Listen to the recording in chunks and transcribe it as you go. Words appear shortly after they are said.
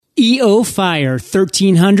EO Fire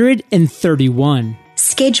 1331.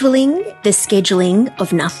 Scheduling, the scheduling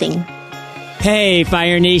of nothing. Hey,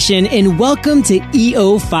 Fire Nation, and welcome to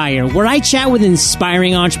EO Fire, where I chat with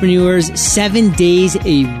inspiring entrepreneurs 7 days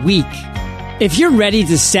a week. If you're ready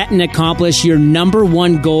to set and accomplish your number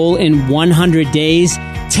one goal in 100 days,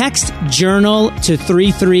 text journal to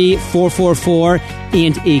 33444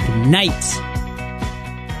 and ignite.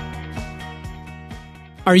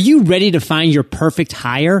 Are you ready to find your perfect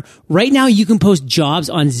hire? Right now, you can post jobs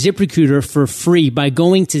on ZipRecruiter for free by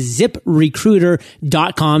going to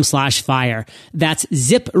ziprecruiter.com/fire. That's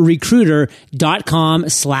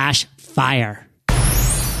ziprecruiter.com/fire.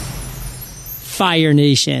 Fire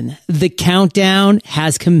Nation, the countdown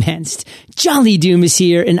has commenced. Jolly Doom is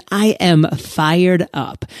here, and I am fired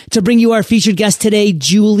up to bring you our featured guest today,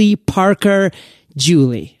 Julie Parker.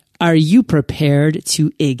 Julie, are you prepared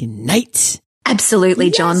to ignite?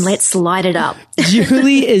 Absolutely, John. Yes. Let's light it up.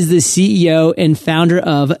 Julie is the CEO and founder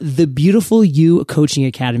of the Beautiful You Coaching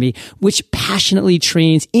Academy, which passionately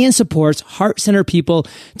trains and supports heart-centered people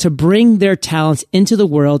to bring their talents into the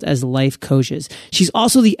world as life coaches. She's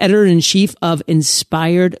also the editor-in-chief of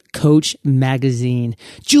Inspired Coach magazine.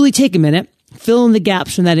 Julie, take a minute, fill in the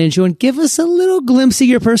gaps from that intro, and give us a little glimpse of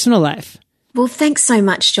your personal life. Well, thanks so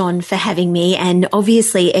much, John, for having me. And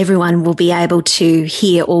obviously everyone will be able to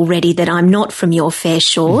hear already that I'm not from your fair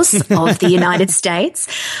shores of the United States.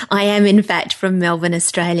 I am, in fact, from Melbourne,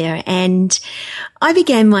 Australia. And I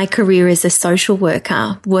began my career as a social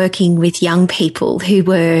worker, working with young people who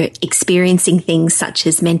were experiencing things such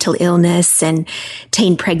as mental illness and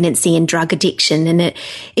teen pregnancy and drug addiction. And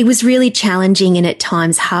it was really challenging and at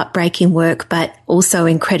times heartbreaking work, but also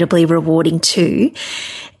incredibly rewarding too.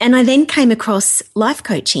 And I then came across life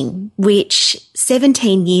coaching, which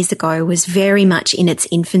 17 years ago was very much in its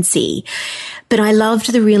infancy. But I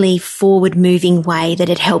loved the really forward-moving way that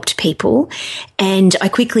it helped people. And I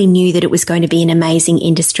quickly knew that it was going to be an amazing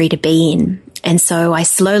industry to be in. And so I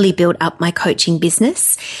slowly built up my coaching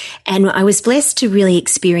business. And I was blessed to really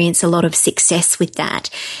experience a lot of success with that,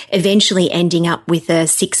 eventually ending up with a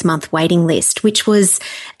 6-month waiting list, which was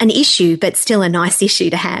an issue, but still a nice issue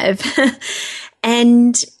to have.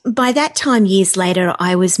 And by that time, years later,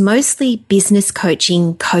 I was mostly business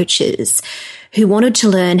coaching coaches who wanted to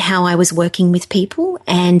learn how I was working with people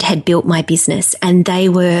and had built my business. And they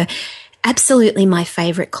were absolutely my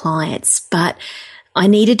favorite clients, but I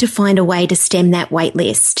needed to find a way to stem that wait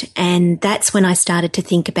list. And that's when I started to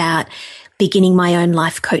think about beginning my own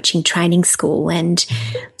life coaching training school. And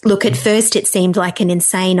look, at first it seemed like an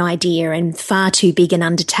insane idea and far too big an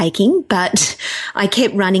undertaking, but I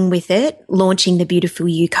kept running with it, launching the Beautiful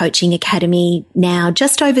You Coaching Academy now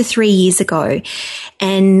just over 3 years ago.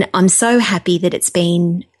 And I'm so happy that it's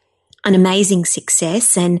been an amazing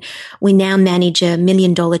success, and we now manage $1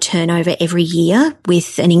 million turnover every year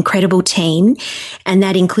with an incredible team, and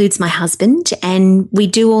that includes my husband, and we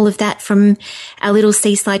do all of that from our little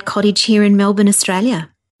seaside cottage here in Melbourne, Australia.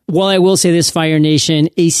 Well, I will say this, Fire Nation,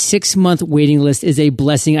 a 6-month waiting list is a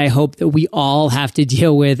blessing I hope that we all have to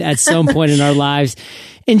deal with at some point in our lives.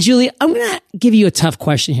 And Julie, I'm going to give you a tough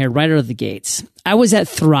question here right out of the gates. I was at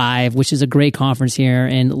Thrive, which is a great conference here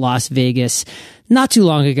in Las Vegas, not too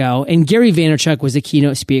long ago, and Gary Vaynerchuk was the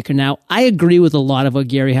keynote speaker. Now, I agree with a lot of what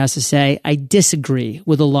Gary has to say. I disagree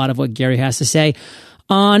with a lot of what Gary has to say.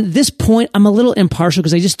 On this point, I'm a little impartial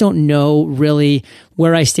because I just don't know really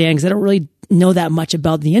where I stand because I don't really know that much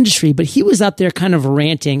about the industry. But he was up there kind of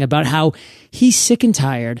ranting about how he's sick and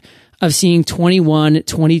tired of seeing 21,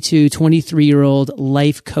 22, 23-year-old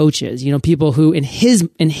life coaches, people who in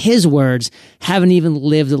his words haven't even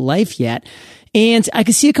lived life yet. And I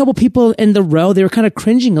could see a couple people in the row, they were kind of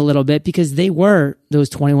cringing a little bit because they were those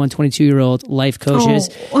 21, 22-year-old life coaches.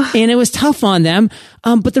 Oh. And it was tough on them.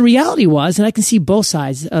 But the reality was, and I can see both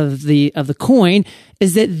sides of the coin,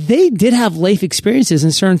 is that they did have life experiences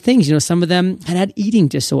in certain things. Some of them had eating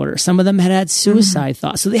disorders. Some of them had suicide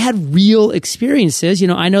thoughts. So they had real experiences.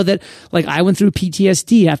 I know that I went through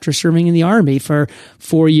PTSD after serving in the Army for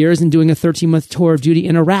 4 years and doing a 13-month tour of duty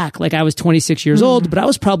in Iraq. I was 26 years old, but I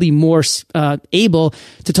was probably more able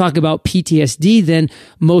to talk about PTSD than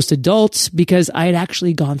most adults because I had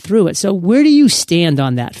actually gone through it. So where do you stand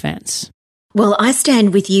on that fence? Well, I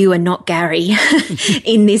stand with you and not Gary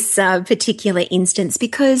in this particular instance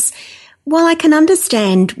because while I can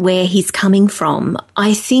understand where he's coming from,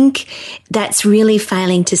 I think that's really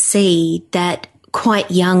failing to see that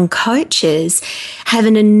quite young coaches have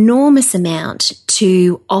an enormous amount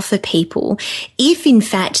to offer people if, in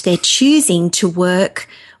fact, they're choosing to work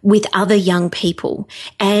with other young people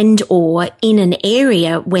and or in an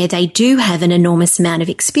area where they do have an enormous amount of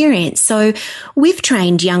experience. So we've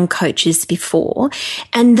trained young coaches before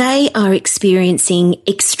and they are experiencing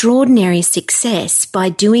extraordinary success by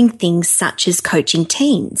doing things such as coaching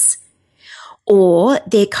teens. Or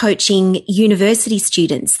they're coaching university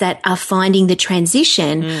students that are finding the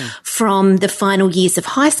transition from the final years of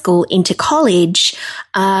high school into college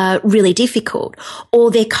really difficult. Or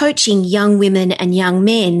they're coaching young women and young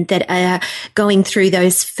men that are going through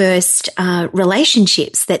those first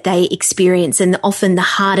relationships that they experience, and often the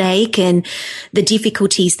heartache and the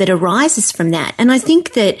difficulties that arises from that. And I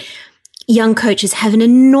think that young coaches have an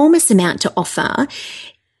enormous amount to offer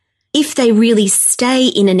if they really stay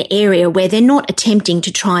in an area where they're not attempting to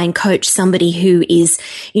try and coach somebody who is,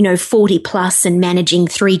 40 plus and managing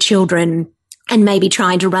 3 children and maybe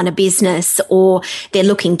trying to run a business, or they're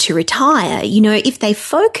looking to retire. If they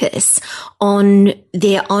focus on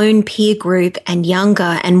their own peer group and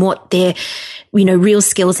younger and what their, real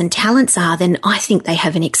skills and talents are, then I think they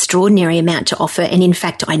have an extraordinary amount to offer. And in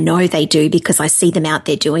fact, I know they do because I see them out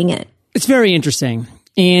there doing it. It's very interesting.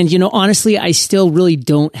 And, honestly, I still really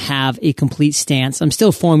don't have a complete stance. I'm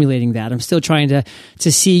still formulating that. I'm still trying to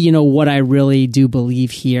see, what I really do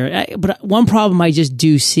believe here. But one problem I just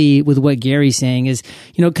do see with what Gary's saying is,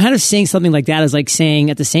 kind of saying something like that is like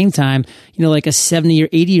saying at the same time, like a 70 or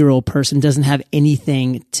 80-year-old person doesn't have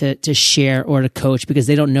anything to share or to coach because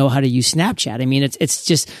they don't know how to use Snapchat. I mean,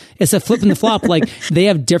 it's a flip and the flop. Like they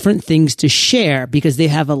have different things to share because they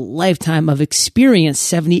have a lifetime of experience,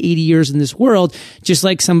 70, 80 years in this world, just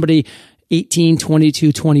like somebody 18,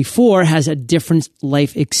 22, 24 has a different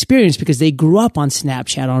life experience because they grew up on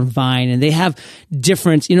Snapchat, on Vine, and they have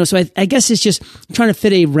different, so I guess it's just trying to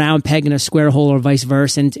fit a round peg in a square hole or vice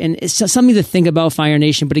versa. And it's something to think about, Fire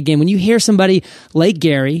Nation. But again, when you hear somebody like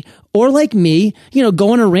Gary or like me,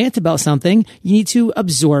 go on a rant about something, you need to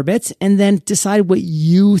absorb it and then decide what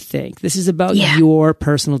you think. This is about your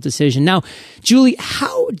personal decision. Now, Julie,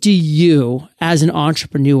 how do you, as an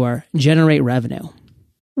entrepreneur, generate revenue?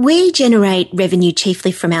 We generate revenue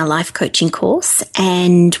chiefly from our life coaching course,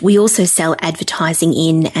 and we also sell advertising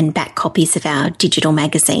in and back copies of our digital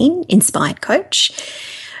magazine, Inspired Coach.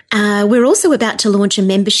 We're also about to launch a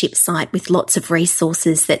membership site with lots of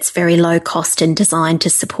resources that's very low cost and designed to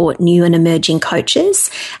support new and emerging coaches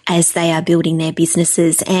as they are building their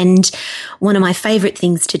businesses. And one of my favorite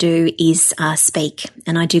things to do is speak.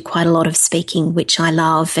 And I do quite a lot of speaking, which I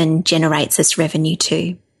love and generates us revenue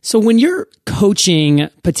too. So when you're coaching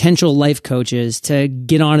potential life coaches to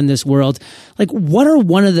get on in this world, like what are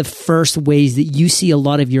one of the first ways that you see a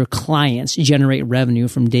lot of your clients generate revenue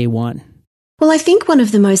from day one? Well, I think one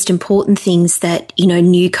of the most important things that,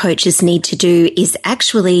 new coaches need to do is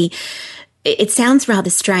actually, it sounds rather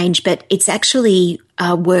strange, but it's actually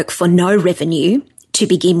work for no revenue to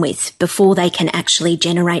begin with before they can actually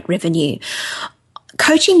generate revenue.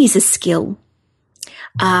 Coaching is a skill.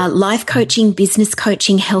 Life coaching, business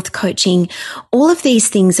coaching, health coaching, all of these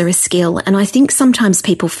things are a skill. And I think sometimes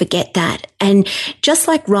people forget that. And just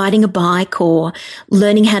like riding a bike or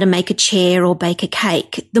learning how to make a chair or bake a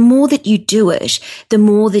cake, the more that you do it, the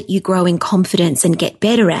more that you grow in confidence and get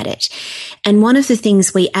better at it. And one of the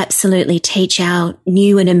things we absolutely teach our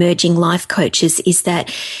new and emerging life coaches is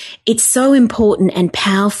that it's so important and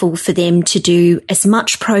powerful for them to do as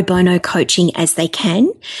much pro bono coaching as they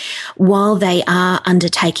can while they are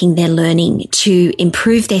undertaking their learning to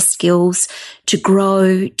improve their skills, to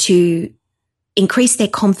grow, to increase their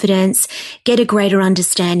confidence, get a greater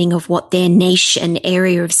understanding of what their niche and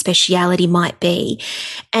area of speciality might be.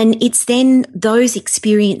 And it's then those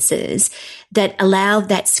experiences that allow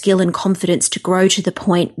that skill and confidence to grow to the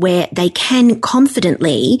point where they can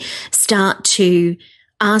confidently start to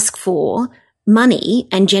ask for money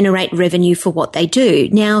and generate revenue for what they do.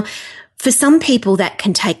 Now, for some people that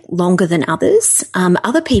can take longer than others.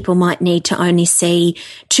 Other people might need to only see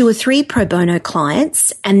 2 or 3 pro bono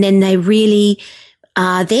clients and then they really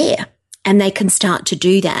are there and they can start to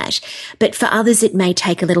do that. But for others, it may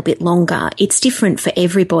take a little bit longer. It's different for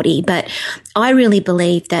everybody. But I really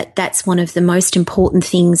believe that that's one of the most important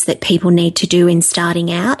things that people need to do in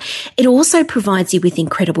starting out. It also provides you with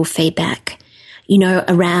incredible feedback,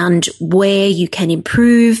 around where you can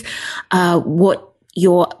improve, what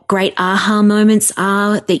your great aha moments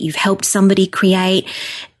are that you've helped somebody create.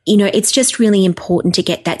 It's just really important to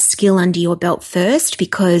get that skill under your belt first,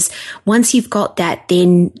 because once you've got that,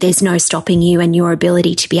 then there's no stopping you and your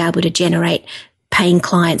ability to be able to generate paying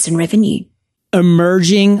clients and revenue.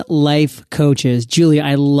 Emerging life coaches. Julie,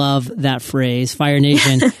 I love that phrase. Fire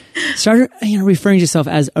Nation. Start, referring to yourself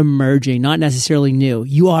as emerging, not necessarily new.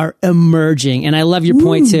 You are emerging. And I love your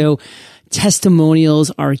point too.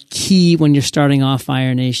 Testimonials are key when you're starting off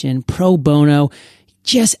Fire Nation. Pro bono.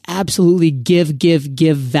 Just absolutely give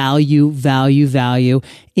value.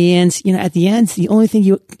 And, at the end, the only thing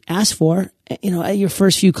you ask for, at your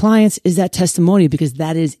first few clients is that testimony, because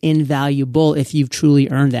that is invaluable if you've truly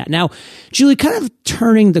earned that. Now, Julie, kind of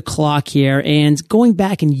turning the clock here and going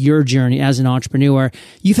back in your journey as an entrepreneur,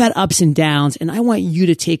 you've had ups and downs, and I want you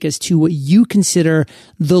to take us to what you consider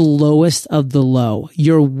the lowest of the low,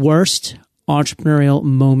 your worst entrepreneurial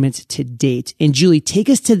moment to date. And Julie, take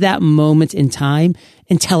us to that moment in time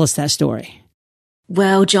and tell us that story.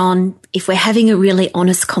 Well, John, if we're having a really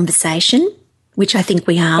honest conversation, which I think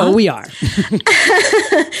we are. Oh, we are.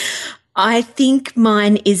 I think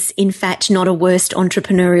mine is, in fact, not a worst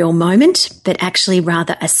entrepreneurial moment, but actually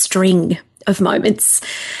rather a string of moments.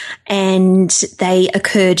 And they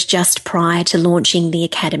occurred just prior to launching the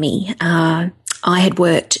Academy. I had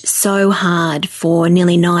worked so hard for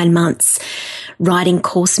nearly 9 months, writing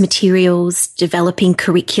course materials, developing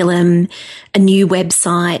curriculum, a new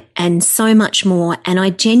website, and so much more. And I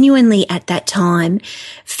genuinely at that time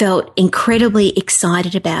felt incredibly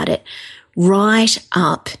excited about it, right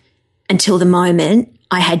up until the moment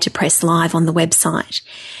I had to press live on the website.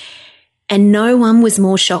 And no one was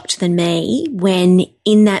more shocked than me when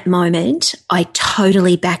in that moment I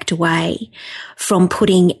totally backed away from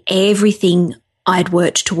putting everything I'd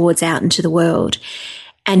worked towards out into the world.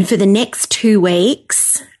 And for the next 2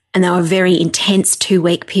 weeks, and they were a very intense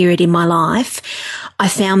 2-week period in my life, I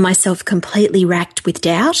found myself completely racked with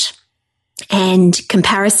doubt and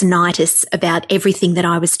comparisonitis about everything that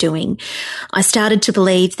I was doing. I started to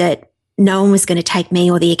believe that no one was going to take me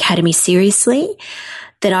or the Academy seriously,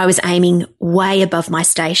 that I was aiming way above my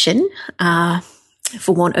station,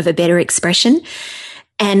 for want of a better expression.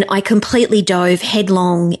 And I completely dove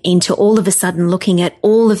headlong into all of a sudden looking at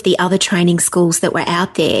all of the other training schools that were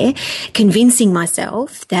out there, convincing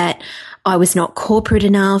myself that I was not corporate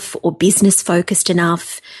enough or business focused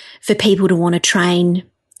enough for people to want to train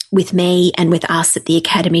with me and with us at the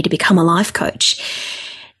Academy to become a life coach.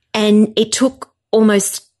 And it took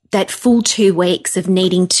almost that full 2 weeks of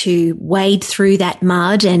needing to wade through that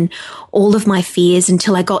mud and all of my fears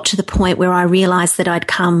until I got to the point where I realized that I'd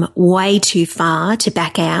come way too far to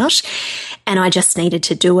back out and I just needed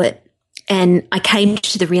to do it. And I came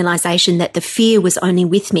to the realization that the fear was only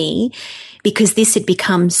with me because this had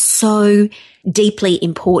become so deeply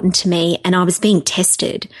important to me and I was being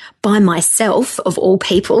tested by myself, of all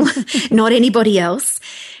people, not anybody else,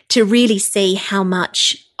 to really see how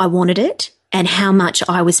much I wanted it and how much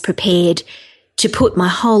I was prepared to put my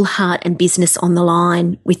whole heart and business on the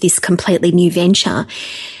line with this completely new venture.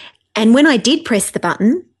 And when I did press the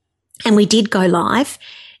button and we did go live,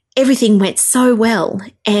 everything went so well.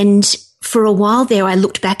 And for a while there, I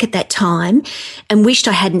looked back at that time and wished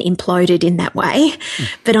I hadn't imploded in that way.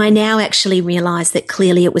 But I now actually realize that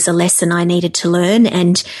clearly it was a lesson I needed to learn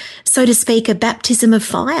and, so to speak, a baptism of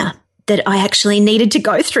fire that I actually needed to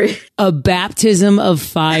go through. A baptism of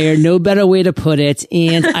fire. No better way to put it.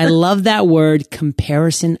 And I love that word,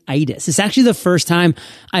 comparisonitis. It's actually the first time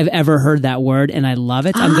I've ever heard that word and I love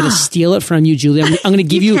it. I'm going to steal it from you, Julie. I'm going to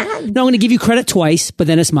give I'm going to give you credit twice, but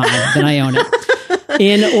then it's mine. Then I own it.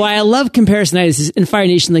 And why I love comparisonitis is in Fire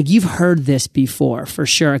Nation, like you've heard this before for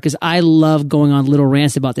sure, because I love going on little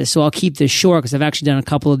rants about this. So I'll keep this short because I've actually done a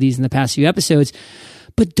couple of these in the past few episodes.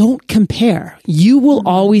 But don't compare. You will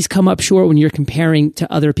always come up short when you're comparing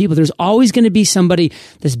to other people. There's always going to be somebody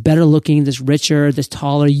that's better looking, that's richer, that's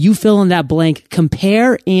taller. You fill in that blank.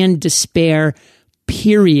 Compare and despair,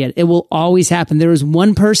 period. It will always happen. There is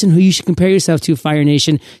one person who you should compare yourself to, Fire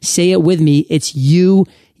Nation. Say it with me. It's you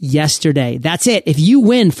yesterday. That's it. If you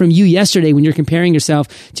win from you yesterday when you're comparing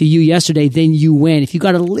yourself to you yesterday, then you win. If you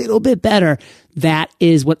got a little bit better, that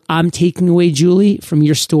is what I'm taking away, Julie, from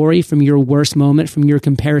your story, from your worst moment, from your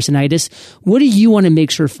comparisonitis. What do you want to make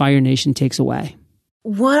sure Fire Nation takes away?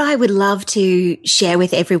 What I would love to share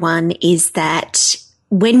with everyone is that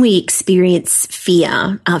when we experience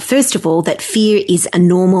fear, first of all, that fear is a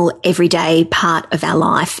normal, everyday part of our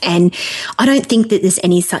life. And I don't think that there's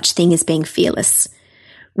any such thing as being fearless.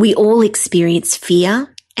 We all experience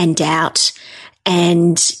fear and doubt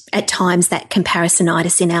and at times that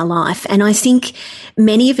comparisonitis in our life. And I think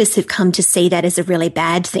many of us have come to see that as a really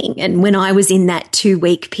bad thing. And when I was in that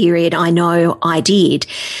 2-week period, I know I did.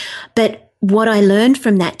 But what I learned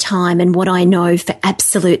from that time and what I know for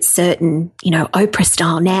absolute certain, Oprah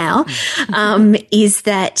style now, is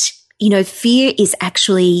that fear is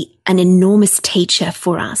actually an enormous teacher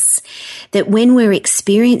for us, that when we're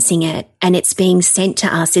experiencing it and it's being sent to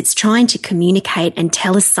us, it's trying to communicate and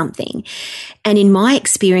tell us something. And in my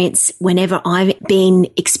experience, whenever I've been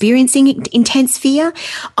experiencing intense fear,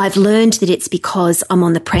 I've learned that it's because I'm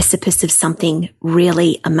on the precipice of something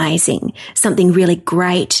really amazing, something really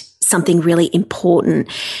great, something really important.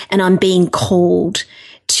 And I'm being called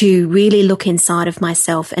to really look inside of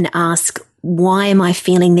myself and ask, why am I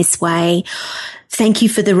feeling this way? Thank you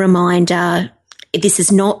for the reminder. This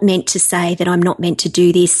is not meant to say that I'm not meant to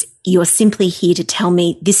do this. You're simply here to tell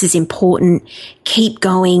me this is important. Keep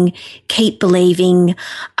going, keep believing,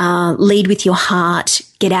 lead with your heart,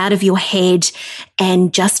 get out of your head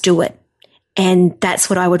and just do it. And that's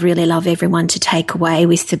what I would really love everyone to take away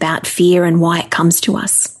with about fear and why it comes to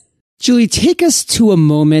us. Julie, take us to a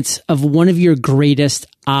moment of one of your greatest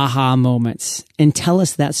aha moments and tell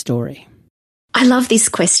us that story. I love this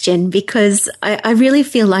question because I really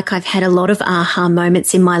feel like I've had a lot of aha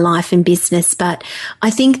moments in my life and business, but I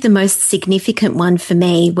think the most significant one for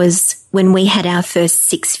me was when we had our first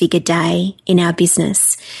six-figure day in our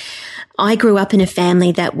business. I grew up in a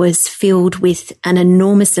family that was filled with an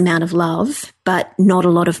enormous amount of love, but not a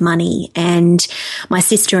lot of money. And my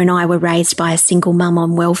sister and I were raised by a single mum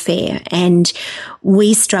on welfare, and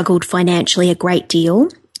we struggled financially a great deal.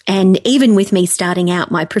 And even with me starting out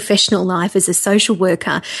my professional life as a social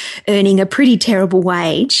worker, earning a pretty terrible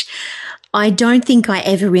wage, I don't think I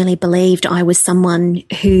ever really believed I was someone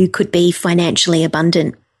who could be financially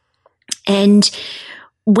abundant. And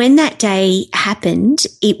when that day happened,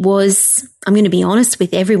 it was, I'm going to be honest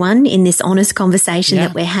with everyone in this honest conversation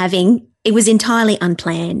that we're having, it was entirely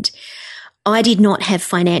unplanned. I did not have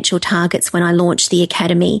financial targets when I launched the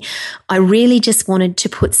Academy. I really just wanted to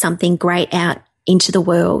put something great out into the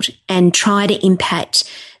world and try to impact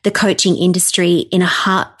the coaching industry in a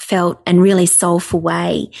heartfelt and really soulful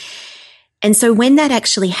way. And so when that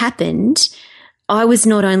actually happened, I was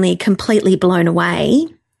not only completely blown away,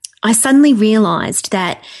 I suddenly realized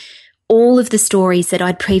that all of the stories that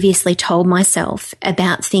I'd previously told myself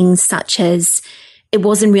about things such as it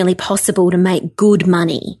wasn't really possible to make good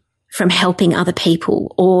money from helping other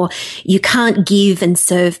people, or you can't give and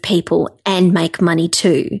serve people and make money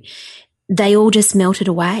too, they all just melted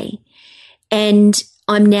away. And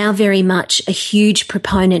I'm now very much a huge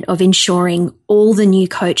proponent of ensuring all the new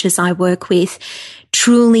coaches I work with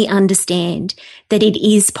truly understand that it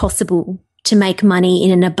is possible to make money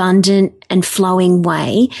in an abundant and flowing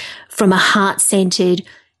way from a heart-centered,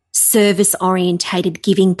 service-orientated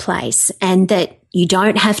giving place, and that you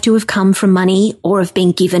don't have to have come from money or have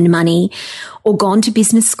been given money or gone to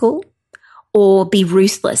business school or be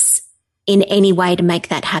ruthless in any way to make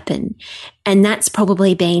that happen. And that's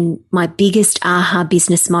probably been my biggest aha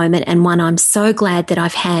business moment, and one I'm so glad that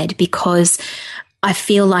I've had, because I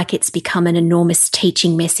feel like it's become an enormous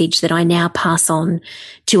teaching message that I now pass on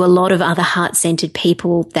to a lot of other heart-centered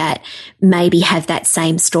people that maybe have that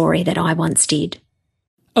same story that I once did.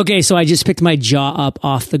 Okay, so I just picked my jaw up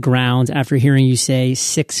off the ground after hearing you say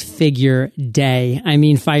six-figure day. I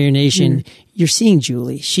mean, Fire Nation, you're seeing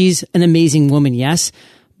Julie. She's an amazing woman, yes,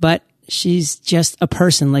 but she's just a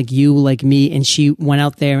person like you, like me, and she went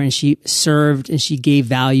out there and she served and she gave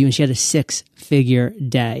value and she had a six-figure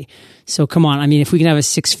day. So come on. I mean, if we can have a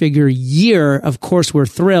six-figure year, of course we're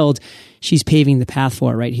thrilled. She's paving the path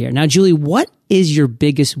for it right here. Now, Julie, what is your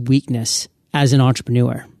biggest weakness as an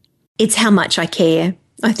entrepreneur? It's how much I care,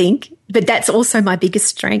 I think. But that's also my biggest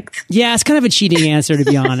strength. Yeah, it's kind of a cheating answer, to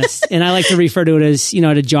be honest. And I like to refer to it as,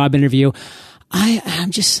 at a job interview,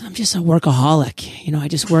 I'm just a workaholic. I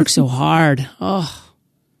just work so hard. Oh.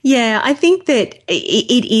 Yeah, I think that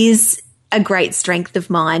it is a great strength of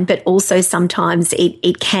mine, but also sometimes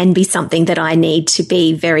it can be something that I need to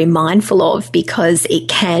be very mindful of, because it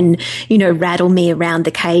can, rattle me around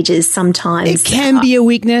the cages sometimes. It can be a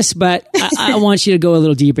weakness, but I want you to go a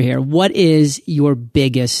little deeper here. What is your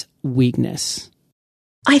biggest weakness?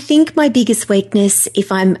 I think my biggest weakness,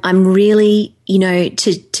 if I'm really,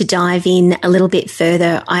 to dive in a little bit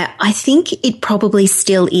further, I think it probably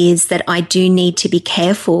still is that I do need to be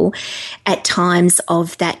careful at times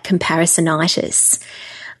of that comparisonitis.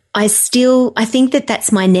 I think that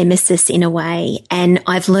that's my nemesis in a way, and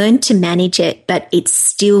I've learned to manage it, but it's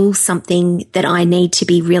still something that I need to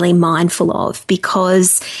be really mindful of,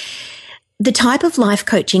 because the type of life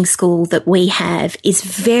coaching school that we have is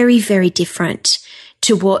very, very different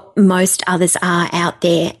to what most others are out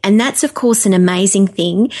there. And that's, of course, an amazing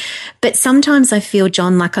thing. But sometimes I feel,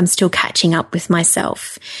 John, like I'm still catching up with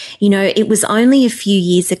myself. You know, it was only a few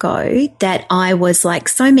years ago that I was like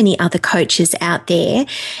so many other coaches out there,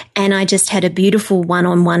 and I just had a beautiful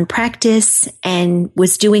one-on-one practice and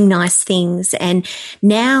was doing nice things. And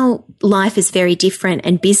now life is very different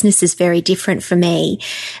and business is very different for me.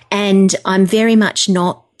 And I'm very much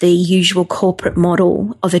not the usual corporate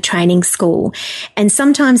model of a training school. And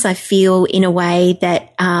sometimes I feel in a way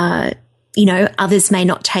that, you know, others may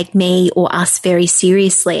not take me or us very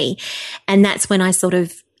seriously. And that's when I sort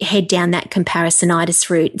of head down that comparisonitis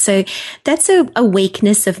route. So that's a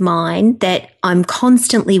weakness of mine that I'm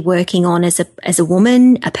constantly working on as a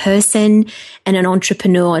woman, a person, and an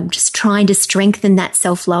entrepreneur. I'm just trying to strengthen that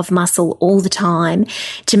self-love muscle all the time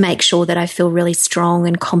to make sure that I feel really strong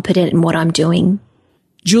and competent in what I'm doing.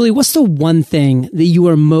 Julie, what's the one thing that you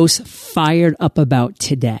are most fired up about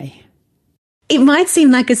today? It might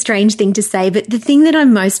seem like a strange thing to say, but the thing that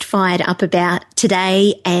I'm most fired up about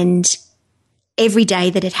today and every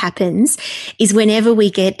day that it happens is whenever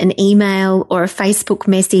we get an email or a Facebook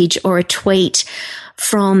message or a tweet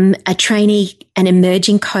from a trainee, an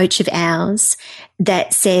emerging coach of ours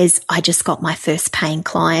that says, I just got my first paying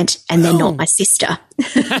client and they're not my sister.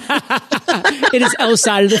 It is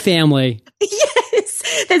outside of the family.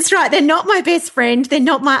 Yes, that's right. They're not my best friend. They're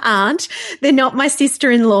not my aunt. They're not my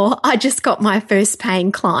sister-in-law. I just got my first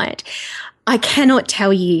paying client. I cannot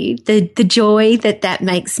tell you the joy that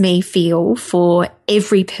makes me feel for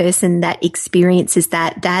every person that experiences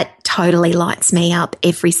that. That totally lights me up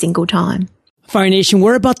every single time. Fire Nation,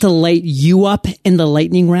 we're about to light you up in the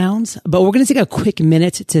lightning rounds, but we're going to take a quick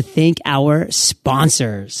minute to thank our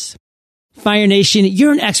sponsors. Fire Nation,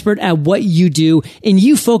 you're an expert at what you do, and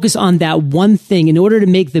you focus on that one thing in order to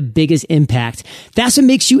make the biggest impact. That's what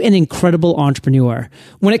makes you an incredible entrepreneur.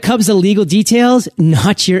 When it comes to legal details,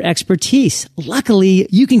 not your expertise. Luckily,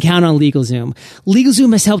 you can count on LegalZoom.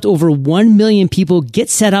 LegalZoom has helped over 1 million people get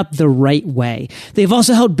set up the right way. They've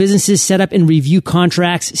also helped businesses set up and review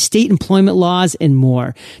contracts, state employment laws, and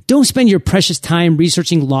more. Don't spend your precious time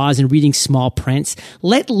researching laws and reading small prints.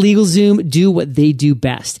 Let LegalZoom do what they do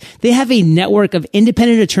best. They have a network of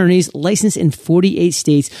independent attorneys licensed in 48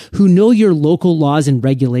 states who know your local laws and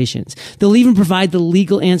regulations. They'll even provide the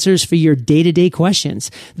legal answers for your day-to-day questions.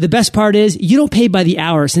 The best part is you don't pay by the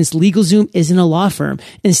hour since LegalZoom isn't a law firm.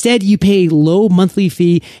 Instead, you pay a low monthly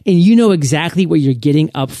fee and you know exactly what you're getting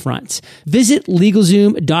up front. Visit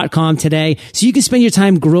LegalZoom.com today so you can spend your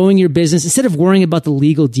time growing your business instead of worrying about the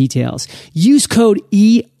legal details. Use code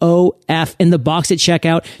EOF in the box at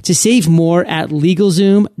checkout to save more at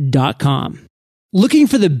LegalZoom.com. Looking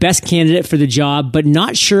for the best candidate for the job, but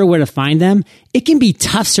not sure where to find them? It can be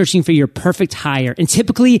tough searching for your perfect hire, and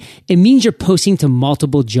typically it means you're posting to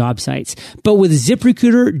multiple job sites. But with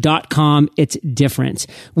ZipRecruiter.com, it's different.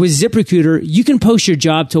 With ZipRecruiter, you can post your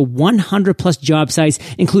job to 100 plus job sites,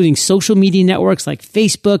 including social media networks like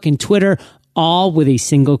Facebook and Twitter, all with a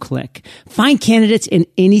single click. Find candidates in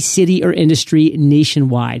any city or industry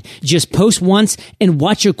nationwide. Just post once and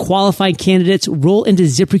watch your qualified candidates roll into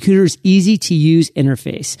ZipRecruiter's easy-to-use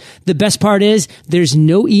interface. The best part is there's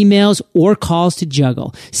no emails or calls to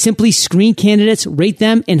juggle. Simply screen candidates, rate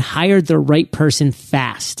them, and hire the right person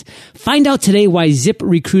fast. Find out today why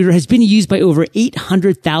ZipRecruiter has been used by over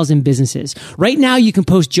 800,000 businesses. Right now, you can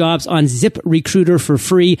post jobs on ZipRecruiter for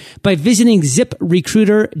free by visiting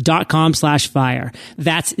ZipRecruiter.com/fire.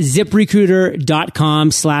 That's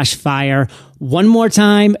ZipRecruiter.com/fire. One more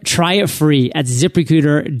time, try it free at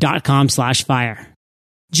ZipRecruiter.com/fire.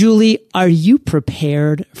 Julie, are you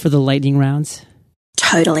prepared for the lightning rounds?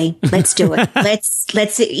 Totally. Let's do it. Let's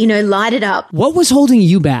light it up. What was holding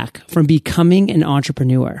you back from becoming an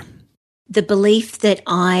entrepreneur? The belief that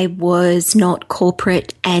I was not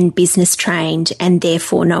corporate and business trained and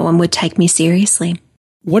therefore no one would take me seriously.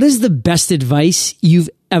 What is the best advice you've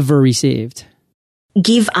ever received?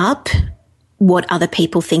 Give up what other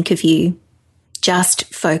people think of you. Just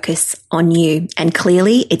focus on you. And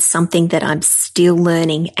clearly it's something that I'm still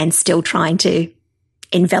learning and still trying to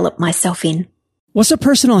envelop myself in. What's a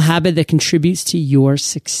personal habit that contributes to your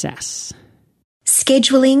success?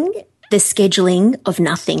 The scheduling of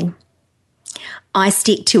nothing. I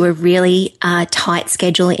stick to a really tight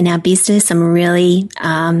schedule in our business. I'm really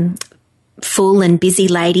full and busy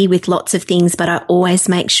lady with lots of things, but I always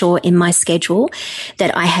make sure in my schedule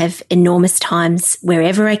that I have enormous times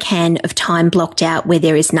wherever I can of time blocked out where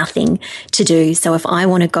there is nothing to do. So if I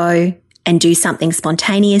want to go and do something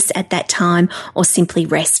spontaneous at that time or simply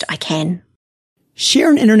rest, I can. Share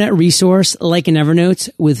an internet resource like an Evernote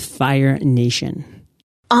with Fire Nation.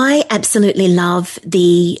 I absolutely love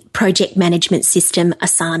the project management system,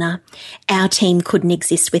 Asana. Our team couldn't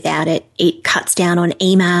exist without it. It cuts down on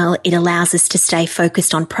email. It allows us to stay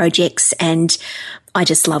focused on projects, and I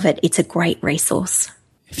just love it. It's a great resource.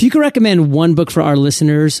 If you could recommend one book for our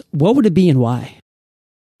listeners, what would it be and why?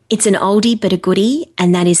 It's an oldie but a goodie,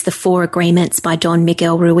 and that is The 4 Agreements by Don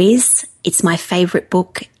Miguel Ruiz. It's my favorite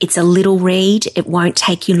book. It's a little read. It won't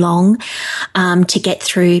take you long to get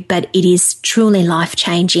through, but it is truly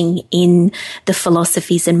life-changing in the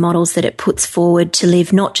philosophies and models that it puts forward to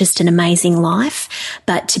live not just an amazing life,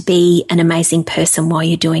 but to be an amazing person while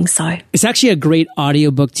you're doing so. It's actually a great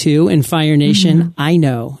audiobook too. In Fire Nation, I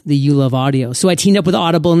know that you love audio. So I teamed up with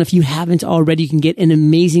Audible, and if you haven't already, you can get an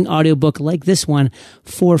amazing audiobook like this one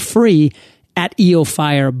for free at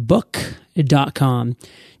eofirebook.com.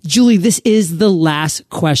 Julie, this is the last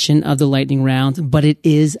question of the lightning round, but it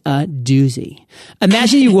is a doozy.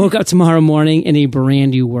 Imagine you woke up tomorrow morning in a brand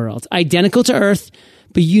new world, identical to Earth,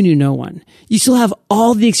 but you knew no one. You still have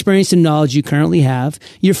all the experience and knowledge you currently have.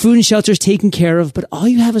 Your food and shelter is taken care of, but all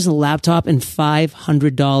you have is a laptop and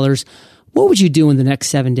 $500. What would you do in the next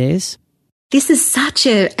 7 days? This is such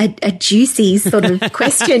a juicy sort of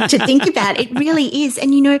question to think about. It really is.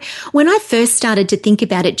 And, you know, when I first started to think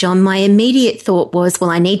about it, John, my immediate thought was, well,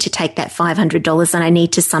 I need to take that $500 and I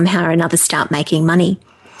need to somehow or another start making money.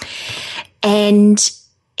 And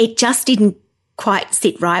it just didn't quite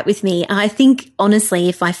sit right with me. I think, honestly,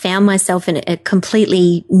 if I found myself in a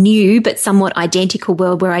completely new but somewhat identical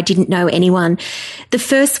world where I didn't know anyone, the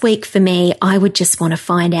first week for me, I would just want to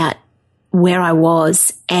find out where I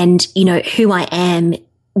was and, you know, who I am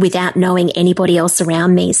without knowing anybody else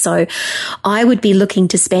around me. So I would be looking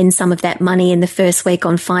to spend some of that money in the first week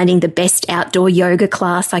on finding the best outdoor yoga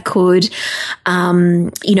class I could,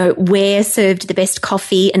 you know, where served the best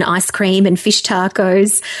coffee and ice cream and fish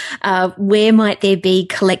tacos, where might there be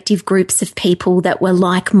collective groups of people that were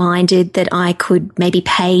like-minded that I could maybe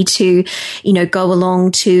pay to, you know, go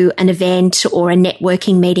along to an event or a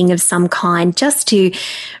networking meeting of some kind, just to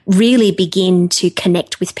really begin to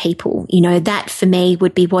connect with people. You know, that for me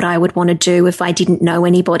would be what I would want to do if I didn't know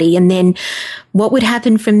anybody. And then what would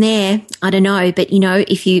happen from there? I don't know. But, you know,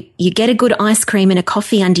 if you get a good ice cream and a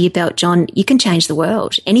coffee under your belt, John, you can change the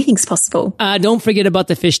world. Anything's possible. Don't forget about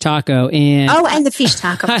the fish taco. And the fish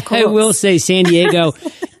taco, of course. I will say San Diego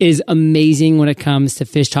is amazing when it comes to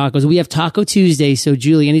fish tacos. We have Taco Tuesday. So,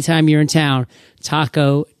 Julie, anytime you're in town,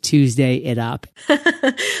 Taco Tuesday it up.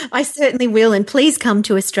 I certainly will. And please come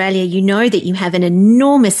to Australia. You know that you have an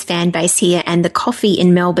enormous fan base here, and the coffee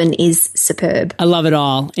in Melbourne is superb. I love it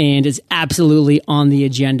all, and it's absolutely on the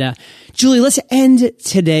agenda. Julie, let's end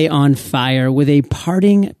today on fire with a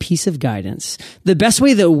parting piece of guidance. The best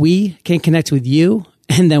way that we can connect with you,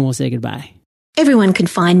 and then we'll say goodbye. Everyone can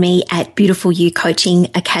find me at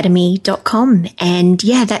beautifulyoucoachingacademy.com. And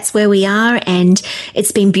yeah, that's where we are. And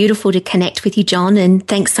it's been beautiful to connect with you, John. And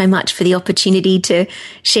thanks so much for the opportunity to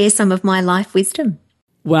share some of my life wisdom.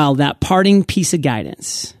 Well, that parting piece of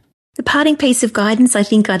guidance. The parting piece of guidance, I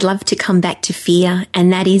think I'd love to come back to fear.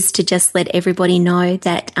 And that is to just let everybody know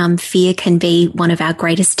that fear can be one of our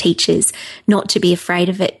greatest teachers, not to be afraid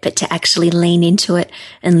of it, but to actually lean into it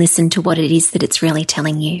and listen to what it is that it's really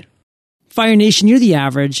telling you. Fire Nation, you're the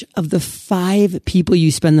average of the 5 people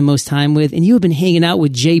you spend the most time with, and you have been hanging out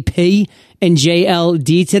with JP and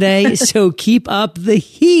JLD today. So keep up the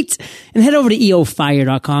heat and head over to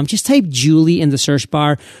eofire.com. Just type Julie in the search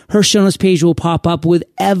bar. Her show notes page will pop up with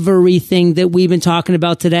everything that we've been talking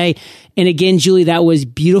about today. And again, Julie, that was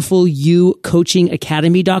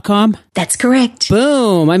beautifulyoucoachingacademy.com. That's correct.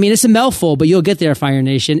 Boom. I mean, it's a mouthful, but you'll get there, Fire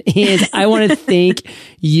Nation. And I want to thank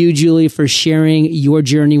you, Julie, for sharing your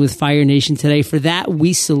journey with Fire Nation today. For that,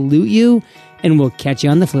 we salute you, and we'll catch you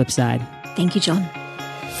on the flip side. Thank you, John.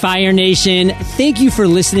 Fire Nation, thank you for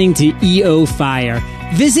listening to EO Fire.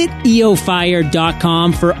 Visit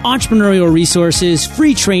eofire.com for entrepreneurial resources,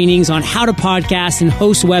 free trainings on how to podcast and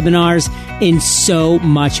host webinars, and so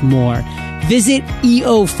much more. Visit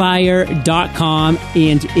eofire.com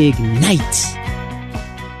and ignite.